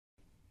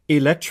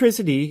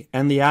Electricity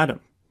and the atom.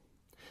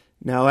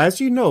 Now, as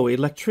you know,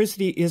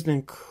 electricity is an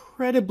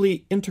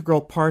incredibly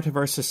integral part of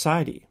our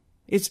society.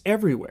 It's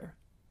everywhere.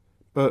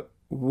 But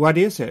what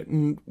is it,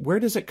 and where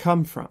does it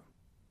come from?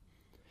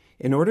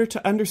 In order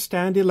to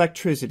understand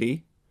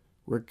electricity,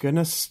 we're going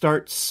to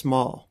start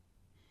small.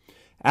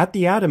 At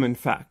the atom, in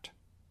fact.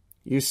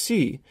 You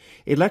see,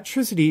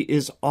 electricity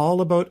is all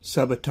about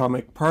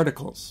subatomic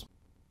particles,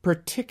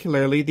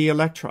 particularly the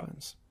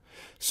electrons.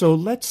 So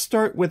let's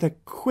start with a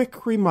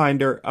quick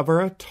reminder of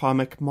our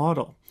atomic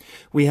model.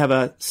 We have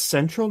a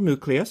central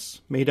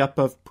nucleus made up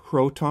of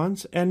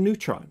protons and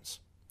neutrons.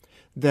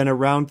 Then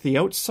around the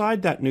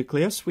outside that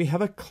nucleus, we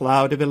have a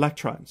cloud of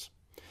electrons.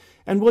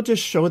 And we'll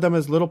just show them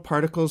as little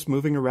particles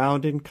moving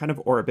around in kind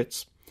of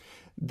orbits.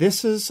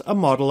 This is a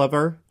model of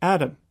our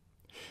atom.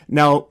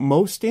 Now,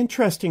 most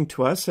interesting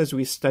to us as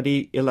we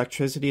study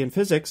electricity and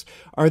physics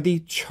are the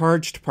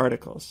charged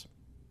particles.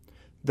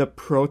 The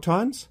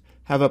protons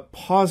have a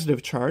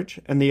positive charge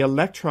and the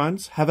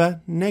electrons have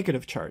a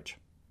negative charge.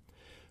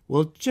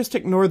 We'll just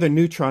ignore the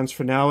neutrons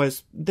for now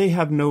as they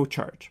have no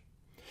charge.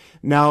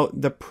 Now,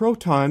 the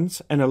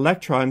protons and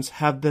electrons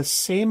have the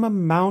same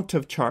amount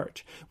of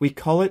charge. We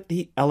call it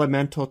the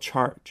elemental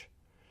charge.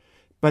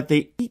 But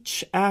they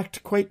each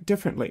act quite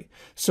differently.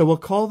 So we'll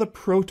call the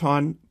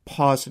proton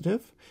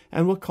positive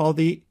and we'll call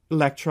the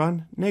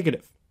electron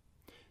negative.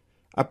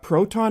 A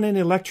proton and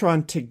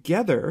electron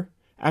together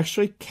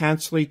actually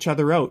cancel each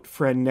other out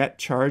for a net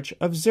charge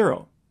of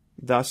 0,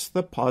 thus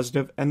the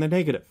positive and the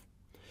negative.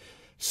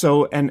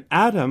 So an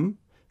atom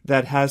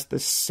that has the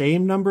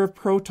same number of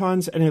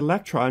protons and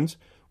electrons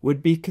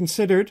would be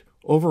considered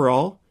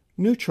overall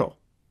neutral.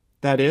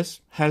 That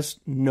is, has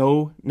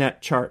no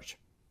net charge.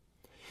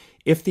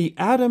 If the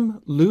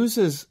atom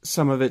loses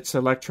some of its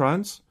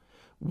electrons,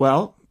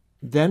 well,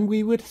 then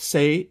we would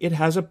say it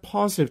has a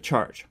positive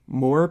charge,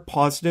 more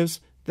positives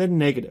than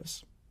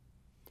negatives.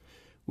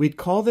 We'd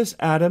call this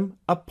atom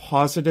a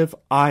positive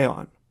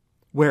ion,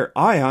 where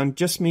ion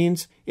just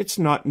means it's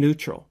not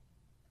neutral.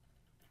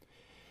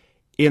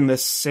 In the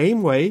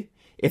same way,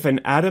 if an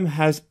atom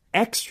has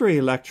extra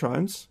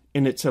electrons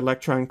in its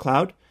electron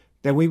cloud,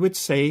 then we would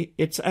say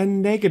it's a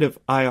negative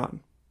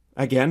ion.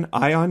 Again,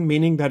 ion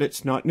meaning that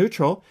it's not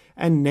neutral,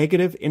 and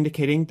negative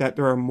indicating that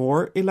there are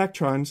more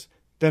electrons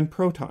than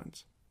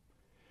protons.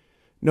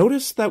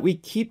 Notice that we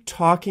keep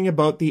talking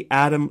about the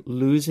atom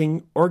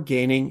losing or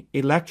gaining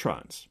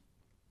electrons.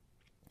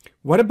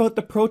 What about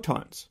the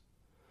protons?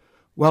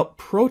 Well,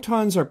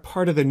 protons are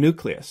part of the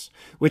nucleus,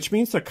 which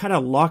means they're kind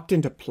of locked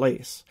into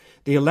place.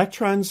 The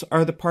electrons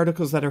are the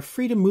particles that are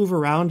free to move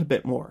around a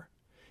bit more.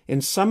 In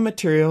some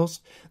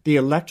materials, the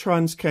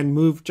electrons can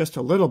move just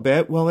a little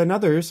bit, while in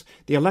others,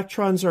 the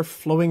electrons are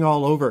flowing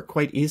all over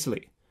quite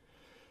easily.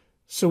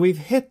 So we've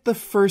hit the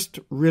first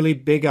really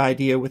big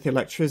idea with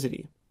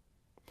electricity.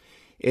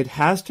 It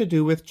has to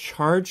do with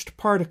charged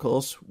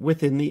particles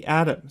within the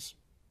atoms.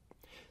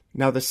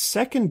 Now, the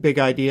second big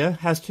idea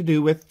has to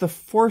do with the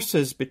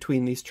forces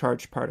between these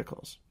charged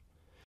particles.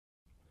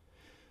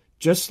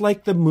 Just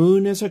like the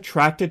moon is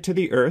attracted to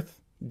the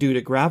Earth due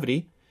to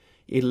gravity,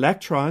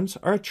 electrons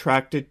are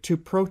attracted to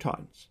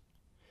protons.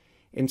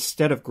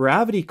 Instead of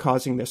gravity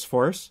causing this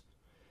force,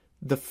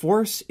 the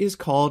force is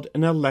called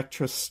an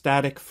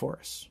electrostatic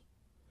force.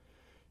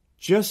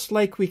 Just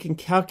like we can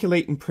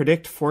calculate and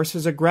predict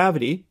forces of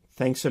gravity,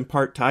 thanks in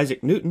part to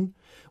Isaac Newton,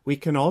 we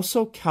can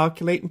also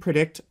calculate and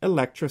predict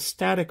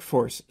electrostatic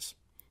forces,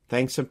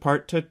 thanks in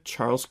part to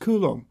Charles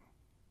Coulomb.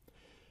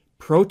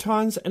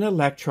 Protons and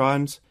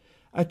electrons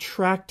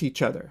attract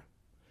each other,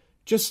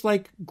 just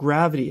like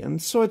gravity,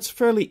 and so it's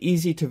fairly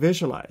easy to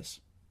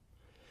visualize.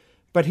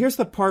 But here's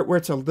the part where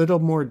it's a little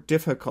more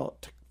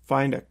difficult to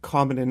find a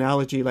common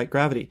analogy like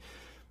gravity.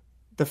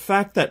 The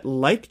fact that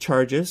like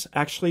charges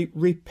actually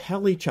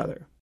repel each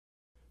other.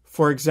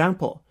 For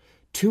example,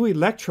 two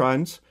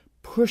electrons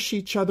push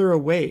each other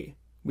away.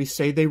 We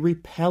say they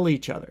repel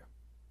each other.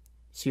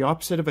 It's the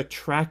opposite of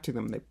attracting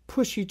them. They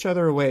push each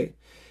other away.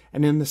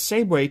 And in the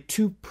same way,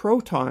 two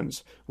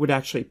protons would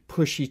actually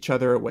push each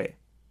other away.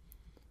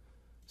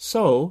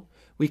 So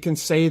we can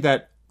say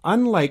that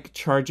unlike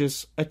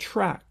charges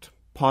attract.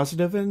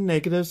 Positive and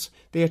negatives,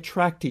 they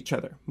attract each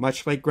other,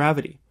 much like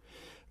gravity.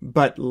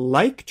 But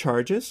like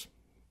charges,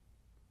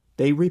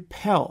 they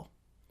repel.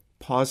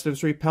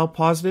 Positives repel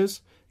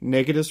positives,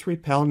 negatives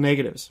repel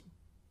negatives.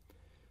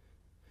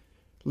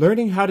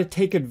 Learning how to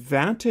take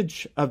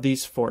advantage of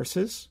these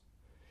forces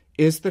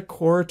is the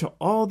core to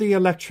all the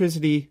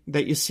electricity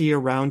that you see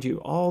around you,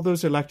 all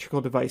those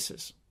electrical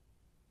devices.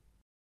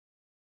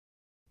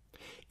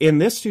 In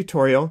this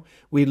tutorial,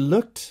 we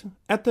looked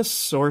at the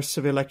source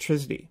of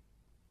electricity.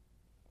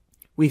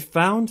 We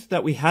found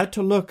that we had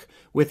to look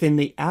within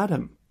the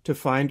atom to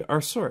find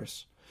our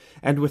source.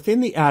 And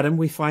within the atom,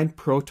 we find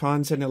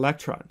protons and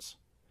electrons.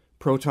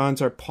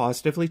 Protons are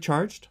positively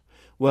charged,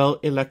 while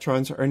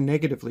electrons are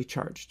negatively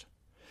charged.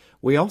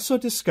 We also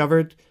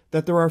discovered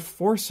that there are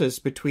forces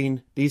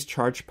between these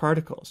charged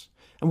particles,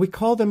 and we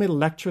call them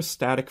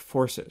electrostatic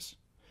forces.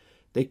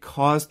 They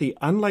cause the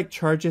unlike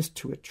charges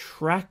to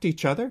attract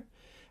each other,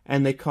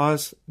 and they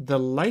cause the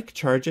like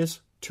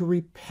charges to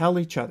repel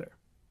each other.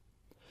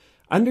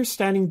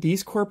 Understanding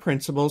these core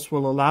principles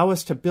will allow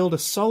us to build a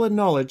solid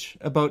knowledge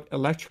about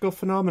electrical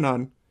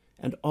phenomenon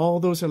and all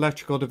those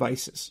electrical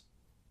devices.